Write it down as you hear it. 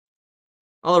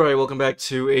Alright, welcome back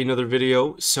to another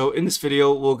video. So in this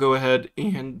video, we'll go ahead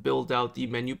and build out the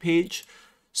menu page.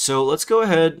 So let's go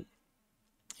ahead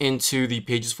into the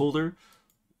pages folder.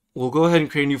 We'll go ahead and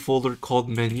create a new folder called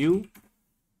menu,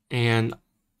 and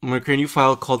I'm going to create a new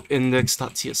file called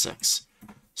index.tsx.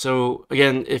 So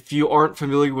again, if you aren't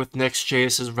familiar with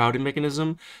Next.js's routing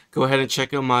mechanism, go ahead and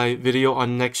check out my video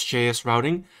on Next.js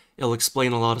routing. It'll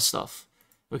explain a lot of stuff.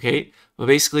 Okay, but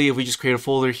basically, if we just create a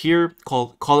folder here,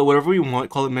 call it whatever we want,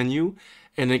 call it menu,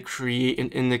 and then create an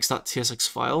index.tsx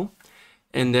file.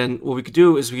 And then what we could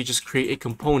do is we could just create a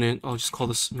component. I'll just call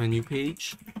this menu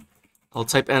page. I'll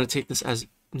type annotate this as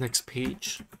next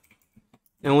page,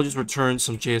 and we'll just return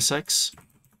some JSX.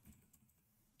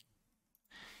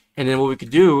 And then what we could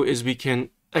do is we can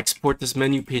export this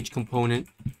menu page component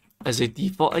as a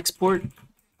default export,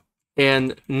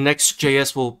 and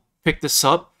Next.js will pick this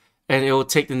up, and it will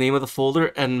take the name of the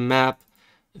folder and map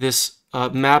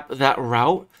that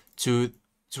route to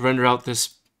render out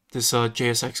this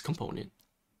JSX component.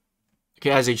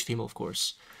 Okay, as HTML, of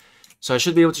course. So I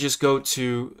should be able to just go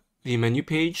to the menu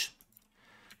page.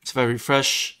 So if I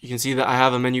refresh, you can see that I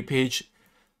have a menu page.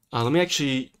 Let me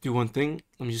actually do one thing.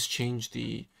 Let me just change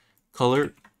the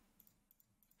color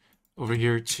over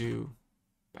here to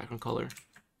background color.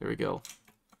 There we go.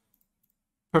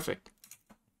 Perfect.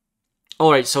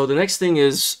 Alright, so the next thing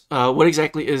is, what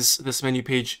exactly is this menu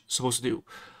page supposed to do?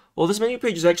 Well, this menu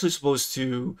page is actually supposed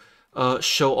to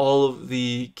show all of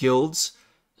the guilds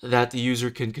that the user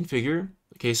can configure.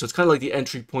 Okay, so it's kind of like the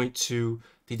entry point to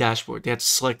the dashboard. They have to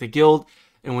select the guild,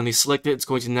 and when they select it, it's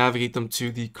going to navigate them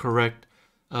to the correct,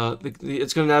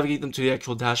 it's going to navigate them to the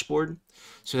actual dashboard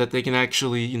so that they can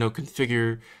actually,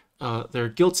 configure their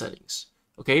guild settings.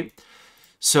 Okay.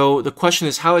 So the question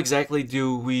is, how exactly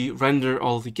do we render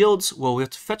all the guilds? Well, we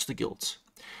have to fetch the guilds.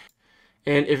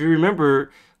 And if you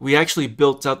remember, we actually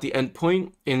built out the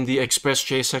endpoint in the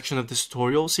Express.js section of this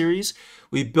tutorial series.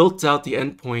 We built out the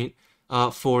endpoint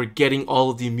for getting all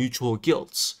of the mutual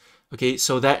guilds. Okay,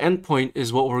 so that endpoint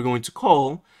is what we're going to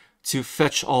call to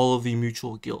fetch all of the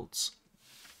mutual guilds.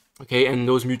 Okay, and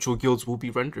those mutual guilds will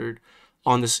be rendered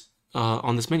on this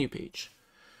menu page.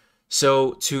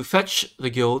 So to fetch the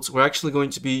guilds, we're actually going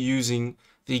to be using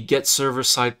the get server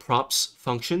side props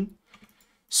function.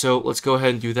 So let's go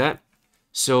ahead and do that.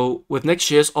 So with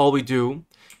Next.js, all we do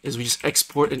is we just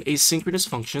export an asynchronous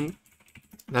function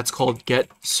that's called get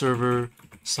server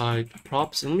side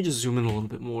props. And let me just zoom in a little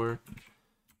bit more.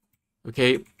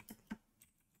 Okay.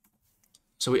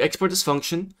 So we export this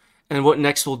function, and what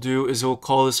Next will do is it will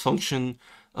call this function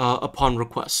upon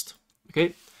request.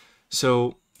 Okay.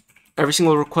 So every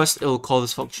single request, it will call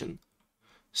this function.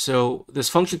 So this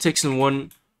function takes in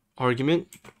one argument,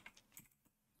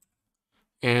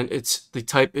 and the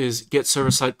type is get server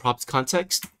side props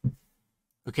context.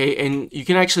 Okay, and you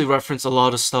can actually reference a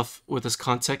lot of stuff with this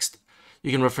context.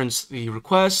 You can reference the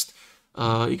request,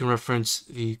 you can reference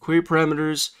the query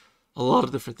parameters, a lot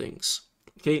of different things.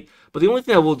 Okay, but the only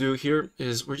thing I will do here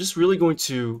is we're just really going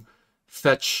to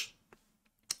fetch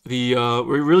the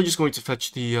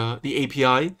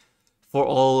API for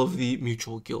all of the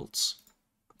mutual guilds.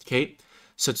 Okay,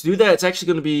 so to do that, it's actually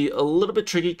going to be a little bit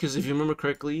tricky because if you remember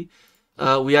correctly,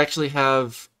 we actually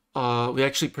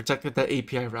protected that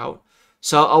API route.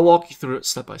 So I'll walk you through it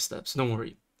step by step, so don't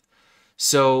worry.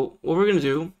 So what we're going to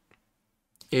do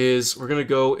is we're going to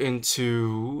go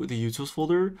into the utils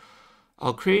folder.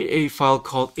 I'll create a file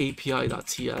called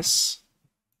api.ts.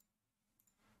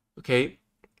 Okay,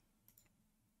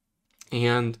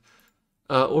 and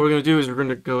what we're going to do is we're going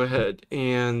to go ahead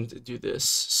and do this.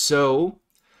 So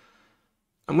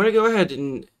I'm going to go ahead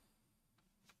and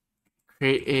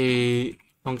create a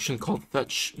function called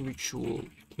fetch mutual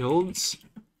guilds.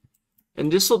 And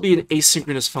this will be an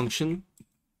asynchronous function.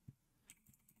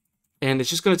 And it's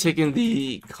just going to take in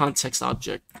the context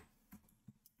object.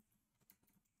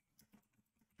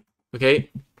 Okay.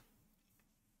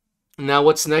 Now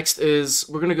what's next is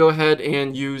we're going to go ahead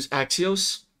and use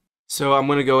Axios. So I'm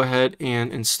going to go ahead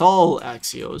and install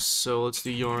Axios. So let's do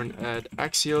yarn add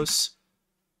Axios.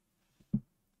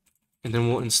 And then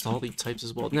we'll install the types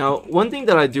as well. Now, one thing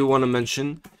that I do want to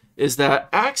mention is that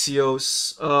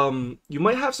Axios, you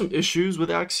might have some issues with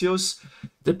Axios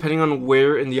depending on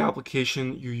where in the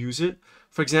application you use it.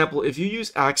 For example, if you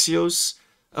use Axios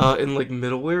in like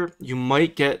middleware, you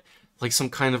might get like some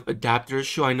kind of adapter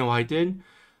issue. I know I did.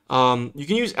 You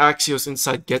can use Axios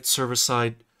inside get server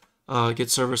side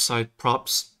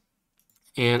props,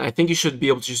 and I think you should be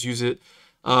able to just use it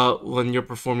when you're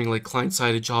performing like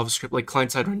client-sided JavaScript, like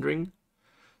client-side rendering.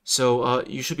 So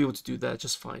you should be able to do that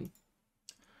just fine.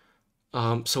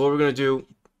 So what we're going to do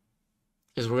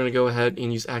is we're going to go ahead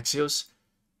and use Axios.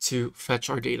 to fetch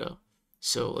our data.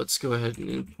 So let's go ahead and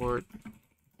import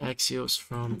Axios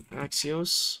from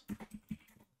Axios.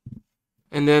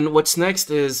 And then what's next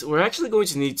is we're actually going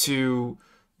to need to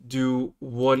do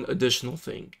one additional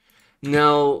thing.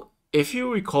 Now, if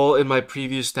you recall in my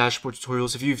previous dashboard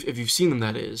tutorials, if you've seen them,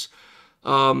 that is,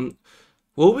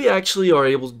 what we actually are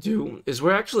able to do is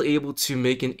we're actually able to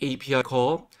make an API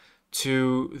call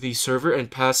to the server and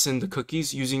pass in the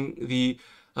cookies using the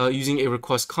using a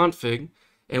request config,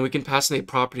 and we can pass in a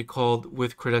property called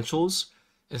with credentials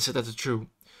and set that to true.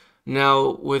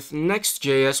 Now, with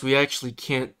Next.js, we actually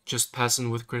can't just pass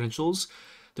in with credentials.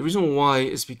 The reason why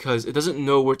is because it doesn't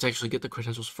know where to actually get the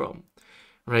credentials from,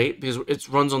 right? Because it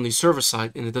runs on the server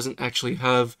side and it doesn't actually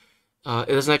have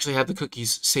the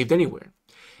cookies saved anywhere.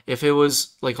 If it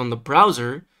was like on the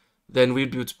browser, then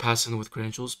we'd be able to pass in with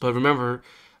credentials. But remember,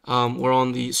 we're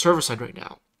on the server side right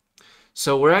now.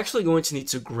 So we're actually going to need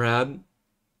to grab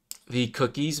the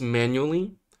cookies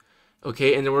manually,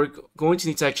 okay? And then we're going to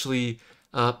need to actually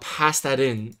pass that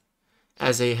in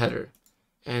as a header.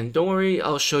 And don't worry,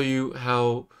 I'll show you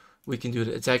how we can do it.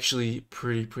 It's actually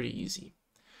pretty easy.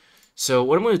 So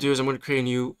what I'm going to do is I'm going to create a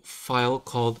new file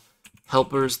called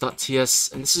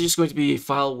helpers.ts, and this is just going to be a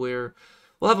file where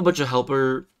we'll have a bunch of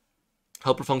helper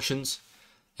functions.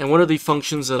 And one of the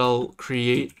functions that I'll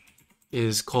create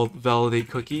is called validate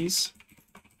cookies.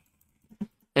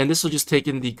 And this will just take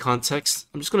in the context.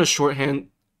 I'm just going to shorthand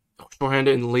it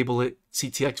and label it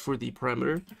CTX for the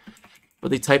parameter,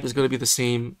 but the type is going to be the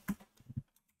same.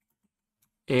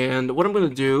 And what I'm going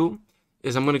to do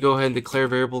is I'm going to go ahead and declare a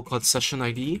variable called session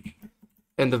ID,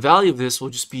 and the value of this will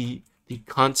just be the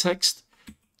context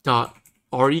dot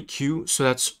req, so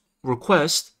that's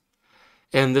request,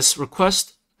 and this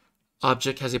request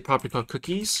object has a property called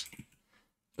cookies,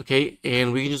 okay,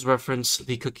 and we can just reference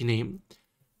the cookie name.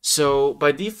 So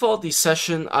by default, the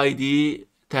session ID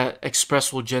that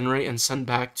Express will generate and send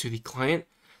back to the client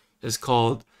is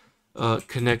called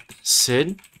connect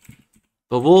sid,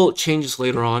 but we'll change this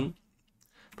later on.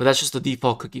 But that's just the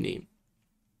default cookie name.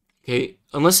 Okay,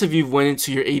 unless if you went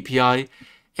into your API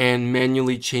and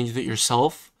manually changed it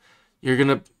yourself, you're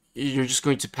just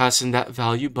going to pass in that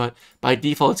value. But by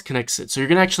default, it's connect sid. So you're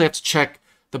gonna actually have to check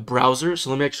the browser. So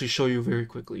let me actually show you very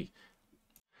quickly.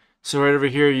 So right over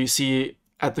here, you see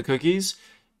at the cookies,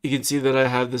 you can see that I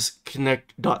have this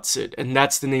connect.sid, and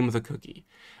that's the name of the cookie.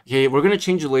 Okay, we're gonna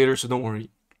change it later, so don't worry.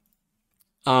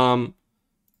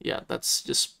 Yeah, that's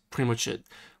just pretty much it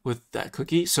with that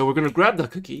cookie. So we're gonna grab that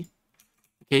cookie.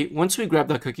 Okay, once we grab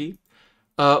that cookie,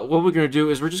 what we're gonna do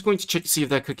is we're just going to check to see if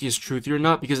that cookie is truthy or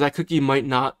not, because that cookie might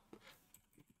not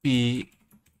be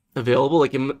available,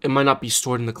 like it might not be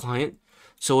stored in the client.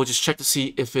 So we'll just check to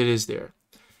see if it is there.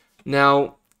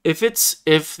 Now, if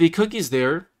the cookie is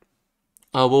there,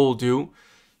 what we'll do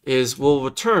is we'll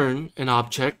return an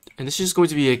object, and this is going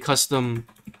to be a custom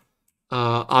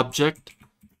object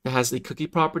that has the cookie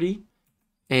property.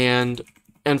 And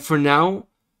for now,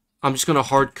 I'm just going to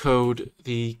hard code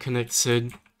the connect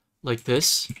sid like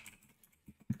this.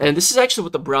 And this is actually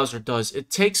what the browser does. It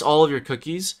takes all of your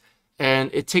cookies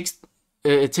and it takes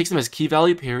them as key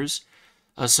value pairs.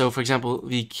 So for example,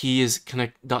 the key is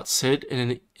connect.sid and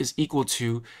then it is equal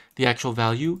to the actual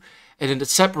value. And then it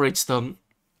separates them,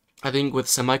 I think, with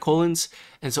semicolons.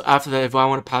 And so after that, if I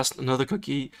want to pass another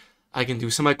cookie, I can do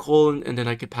semicolon, and then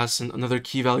I could pass in another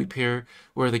key value pair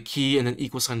where the key and then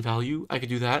equal sign value. I could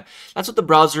do that. That's what the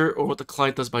browser or what the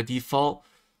client does by default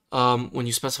when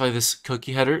you specify this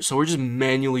cookie header. So we're just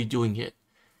manually doing it,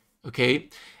 okay?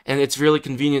 And it's really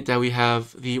convenient that we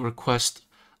have the request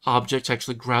object to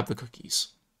actually grab the cookies,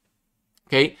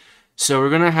 okay? So we're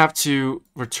going to have to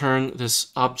return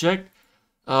this object.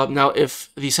 Now, if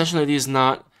the session ID is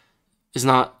not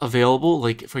available,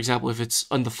 like for example, if it's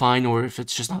undefined or if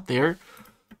it's just not there,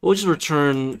 we'll just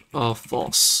return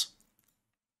false.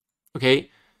 Okay,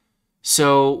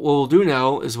 so what we'll do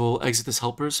now is we'll exit this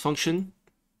helpers function,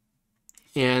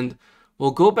 and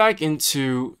we'll go back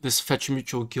into this fetch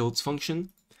mutual guilds function.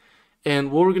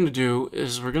 And what we're going to do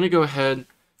is we're going to go ahead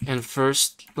and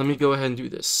first, let me go ahead and do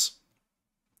this.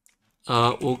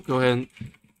 We'll go ahead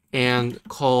and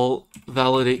call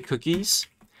validate cookies,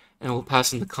 and we'll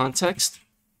pass in the context.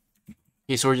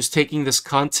 Okay, so we're just taking this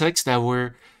context that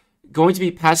we're going to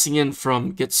be passing in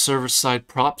from get server side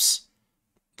props,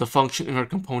 the function in our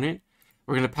component.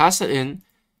 We're going to pass that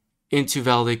into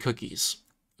validate cookies.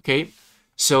 Okay,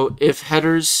 so if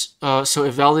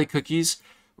if validate cookies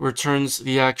returns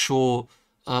the actual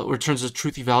returns a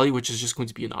truthy value, which is just going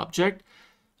to be an object,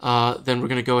 then we're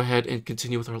going to go ahead and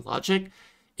continue with our logic.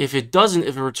 If it doesn't,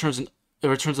 if it returns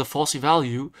a falsy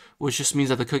value, which just means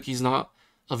that the cookie is not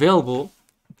available,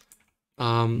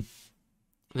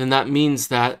 then that means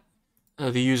that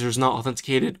the user is not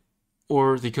authenticated,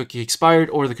 or the cookie expired,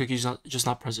 or the cookie is just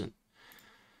not present.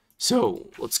 So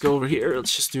let's go over here.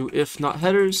 Let's just do if not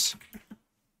headers.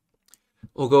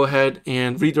 We'll go ahead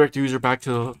and redirect the user back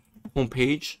to the home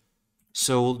page.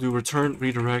 So we'll do return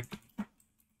redirect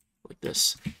like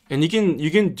this, and you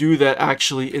can do that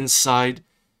actually inside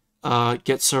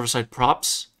get server side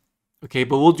props. Okay,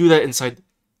 but we'll do that inside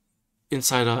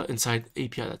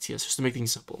API.ts just to make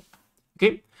things simple.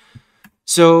 Okay,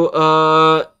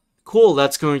 so cool.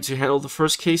 That's going to handle the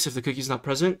first case if the cookie is not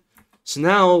present. So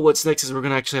now what's next is we're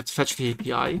going to actually have to fetch the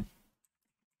API.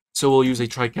 So we'll use a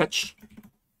try catch.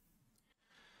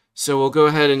 So we'll go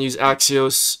ahead and use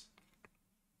Axios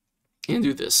and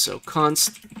do this. So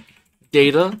const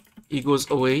data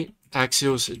equals 08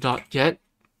 axios.get,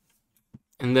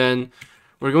 and then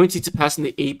we're going to need to pass in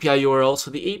the API URL. So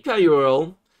the API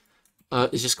URL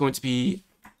is just going to be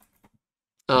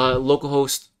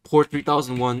localhost port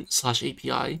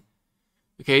 3001/API.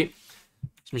 Okay, so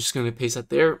I'm just going to paste that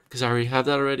there because I already have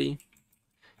that already.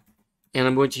 And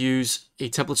I'm going to use a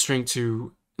template string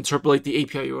to interpolate the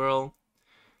API URL.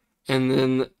 And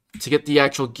then to get the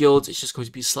actual guilds, it's just going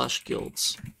to be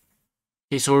 /guilds.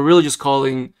 Okay, so we're really just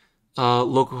calling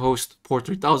localhost port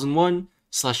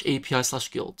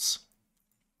 3001/API/guilds.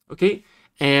 Okay,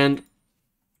 and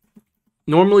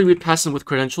normally we'd pass in with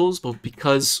credentials, but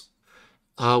because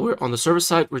we're on the server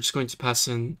side, we're just going to pass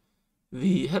in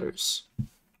the headers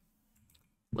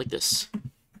like this.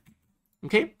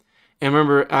 Okay, and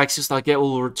remember, Axios.get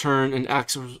will return an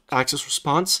Axios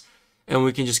response, and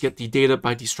we can just get the data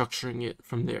by destructuring it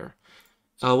from there.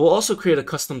 We'll also create a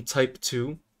custom type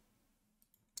too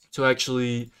to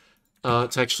actually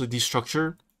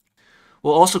destructure.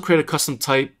 We'll also create a custom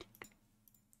type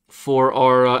for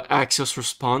our Axios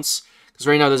response, because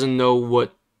right now it doesn't know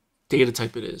what data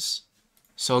type it is.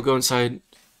 So I'll go inside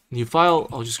new file.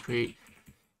 I'll just create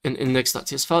an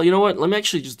index.ts file. You know what? Let me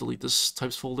actually just delete this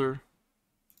types folder,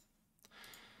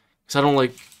 because I don't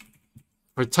like,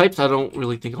 for types, I don't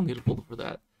really think I'll need a folder for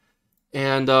that.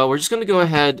 And we're just going to go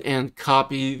ahead and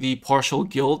copy the partial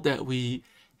guild that we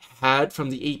had from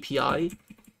the API.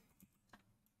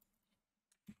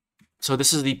 So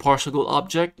this is the partial guild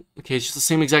object. Okay, it's just the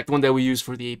same exact one that we used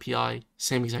for the API.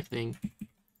 Same exact thing.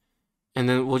 And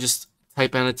then we'll just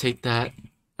type annotate that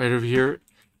right over here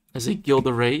as a guild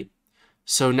array.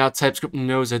 So now TypeScript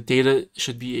knows that data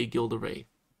should be a guild array.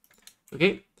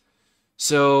 Okay,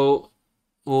 so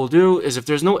what we'll do is if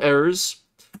there's no errors,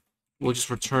 we'll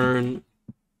just return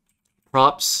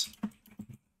props,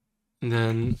 and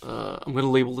then I'm going to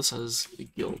label this as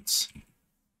guilds.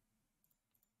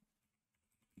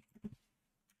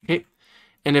 Okay,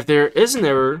 and if there is an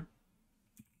error,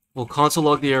 we'll console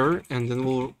log the error, and then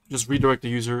we'll just redirect the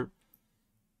user.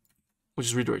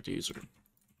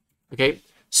 Okay,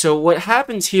 so what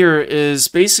happens here is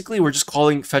basically we're just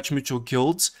calling fetch mutual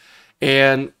guilds,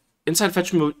 and inside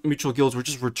fetch mutual guilds, we're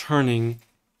just returning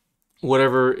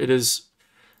whatever it is.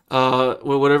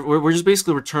 We're just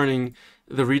basically returning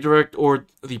the redirect or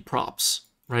the props,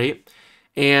 right?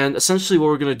 And essentially what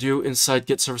we're going to do inside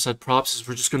get server side props is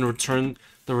we're just going to return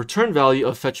the return value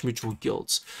of fetch mutual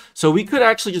guilds. So we could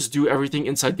actually just do everything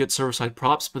inside get server side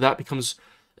props, but that becomes,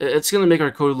 it's going to make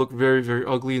our code look very, very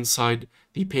ugly inside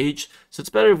the page. So it's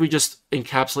better if we just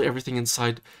encapsulate everything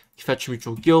inside fetch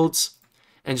mutual guilds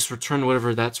and just return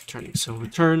whatever that's returning. So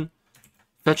return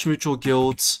fetch mutual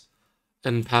guilds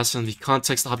and pass in the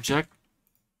context object.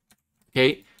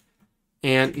 Okay,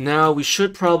 and now we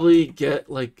should probably get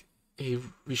like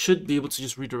we should be able to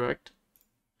just redirect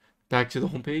back to the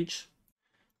home page.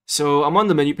 So I'm on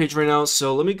the menu page right now,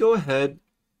 so let me go ahead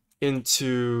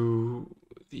into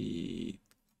the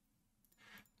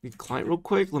client real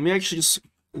quick. Let me actually just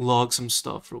log some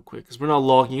stuff real quick, because we're not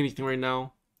logging anything right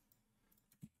now,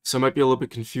 so it might be a little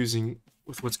bit confusing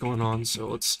with what's going on. So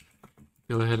let's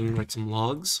go ahead and write some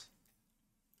logs.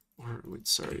 Or wait,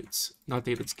 sorry, it's not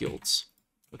data, it's guilds.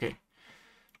 Okay,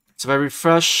 so if I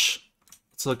refresh,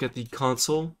 let's look at the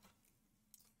console.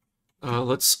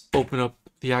 Let's open up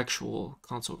the actual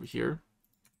console over here.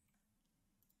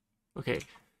 Okay,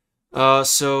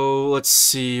 so let's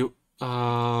see.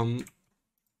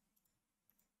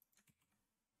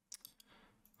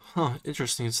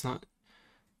 Interesting. It's not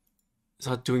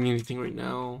doing anything right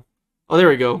now. Oh, there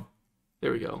we go.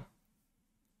 There we go.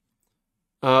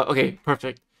 Okay,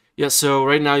 perfect. Yeah, so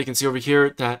right now you can see over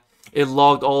here that it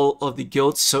logged all of the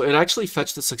guilds, so it actually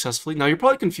fetched it successfully. Now you're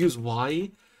probably confused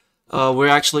why we're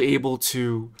actually able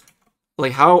to,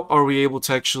 like, how are we able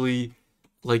to actually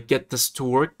like get this to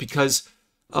work? Because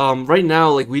right now,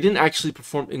 like, we didn't actually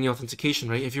perform any authentication,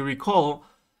 right? If you recall,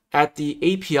 at the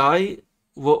API,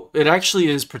 well, it actually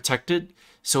is protected.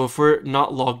 So if we're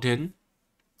not logged in,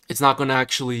 it's not going to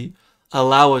actually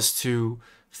allow us to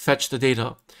fetch the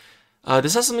data.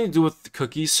 This has something to do with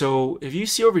cookies. So if you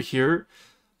see over here,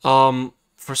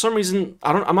 for some reason,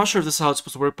 I'm not sure if this is how it's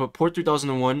supposed to work, but port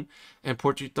 3001 and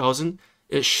port 3000,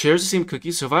 it shares the same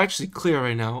cookies. So if I actually clear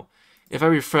right now, if I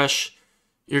refresh,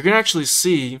 you're going to actually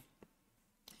see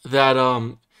that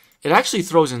it actually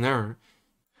throws an error.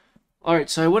 Alright,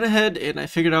 so I went ahead and I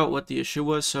figured out what the issue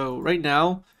was. So right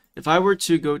now, if I were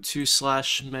to go to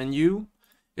 /menu,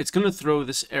 it's going to throw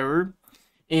this error.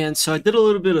 And so I did a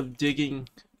little bit of digging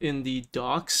in the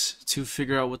docs to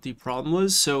figure out what the problem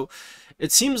was. So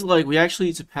it seems like we actually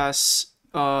need to pass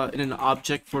in an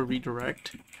object for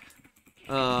redirect.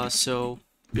 So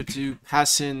we have to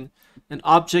pass in an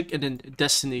object and a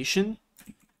destination.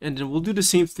 And then we'll do the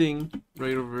same thing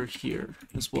right over here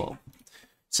as well.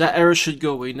 So that error should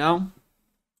go away now.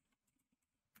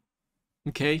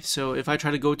 Okay, so if I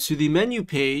try to go to the menu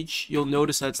page, you'll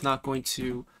notice that it's not going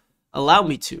to allow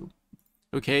me to.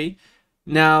 Okay,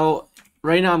 now,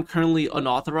 right now I'm currently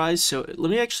unauthorized, so let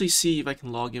me actually see if I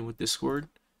can log in with Discord.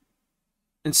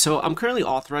 And so I'm currently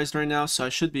authorized right now, so I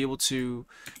should be able to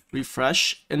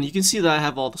refresh, and you can see that I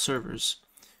have all the servers.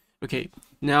 Okay,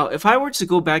 now if I were to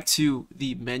go back to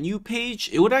the menu page,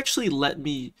 it would actually let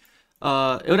me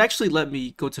go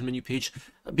to the menu page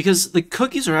because the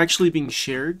cookies are actually being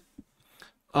shared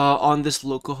on this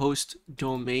localhost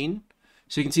domain.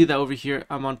 So you can see that over here,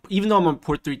 even though I'm on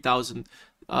port 3000,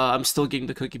 I'm still getting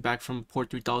the cookie back from port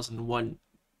 3001.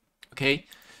 Okay,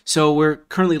 so we're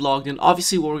currently logged in.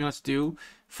 Obviously, what we're gonna have to do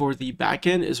for the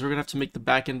backend is we're gonna have to make the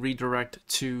backend redirect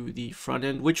to the front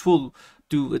end, which we'll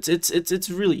do. It's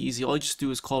really easy. All you just do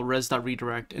is call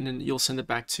res.redirect, and then you'll send it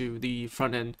back to the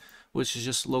front end, which is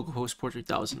just localhost port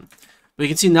 3000. But you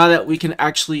can see now that we can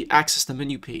actually access the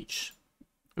menu page.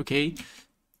 Okay,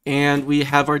 and we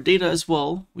have our data as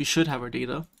well. We should have our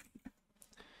data.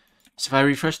 So if I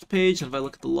refresh the page and if I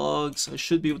look at the logs, I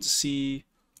should be able to see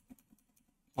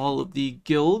all of the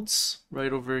guilds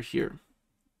right over here.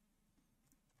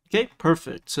 Okay,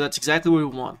 perfect. So that's exactly what we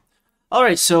want. All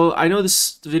right, so I know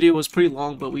this video was pretty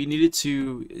long, but we needed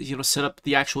to, set up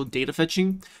the actual data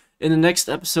fetching. In the next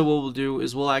episode, what we'll do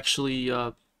is we'll actually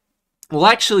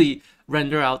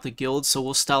render out the guilds. So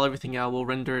we'll style everything out, we'll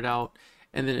render it out,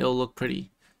 and then it'll look pretty.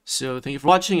 So thank you for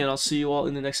watching, and I'll see you all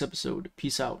in the next episode.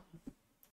 Peace out.